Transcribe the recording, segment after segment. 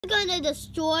I'm gonna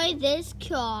destroy this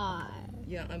car.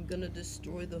 Yeah, I'm gonna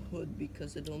destroy the hood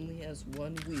because it only has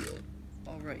one wheel.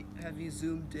 Alright, have you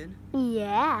zoomed in?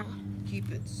 Yeah.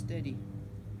 Keep it steady.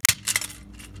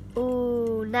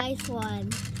 Ooh, nice one.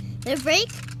 The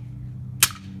brake?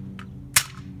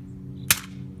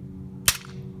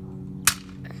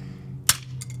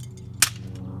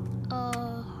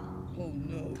 Oh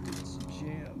no, it's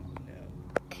jammed now.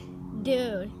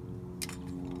 Dude.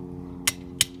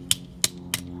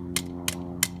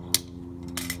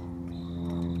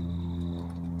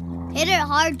 Hit it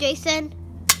hard, Jason.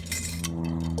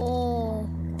 Oh.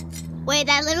 Wait,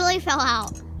 that literally fell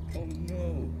out. Oh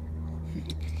no.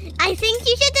 I think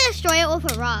you should destroy it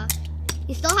with a rock.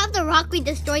 You still have the rock we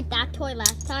destroyed that toy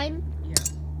last time? Yeah,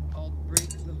 I'll break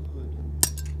the hood.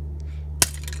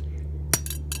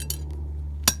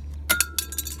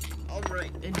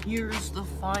 Alright, and here's the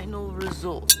final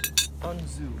result on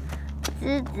Zoom.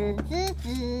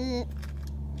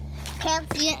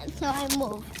 Can't see it, so I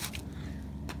move.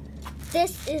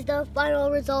 This is the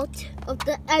final result of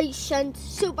the Asian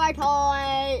Super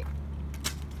Toy.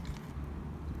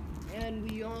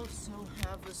 And we also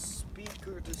have a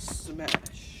speaker to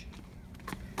smash.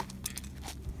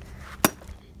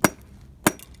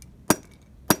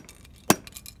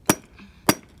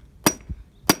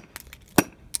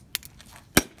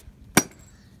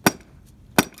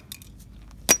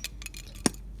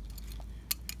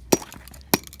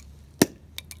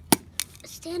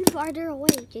 Stand farther away,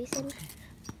 Jason. Okay.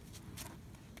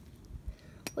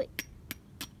 Wait.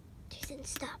 Jason,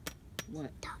 stop. What?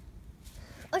 Stop.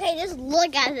 Okay, just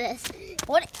look at this.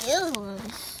 What is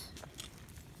this?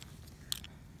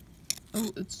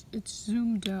 Oh, it's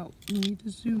zoomed out. You need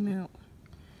to zoom out.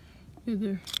 Yeah,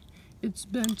 there. It's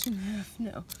bent in half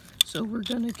now. So we're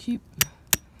gonna keep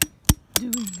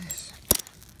doing this.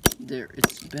 There,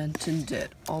 it's bent and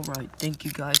dead. Alright, thank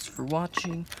you guys for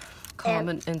watching.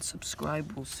 Comment and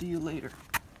subscribe. We'll see you later.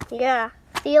 Yeah.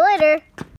 See you later.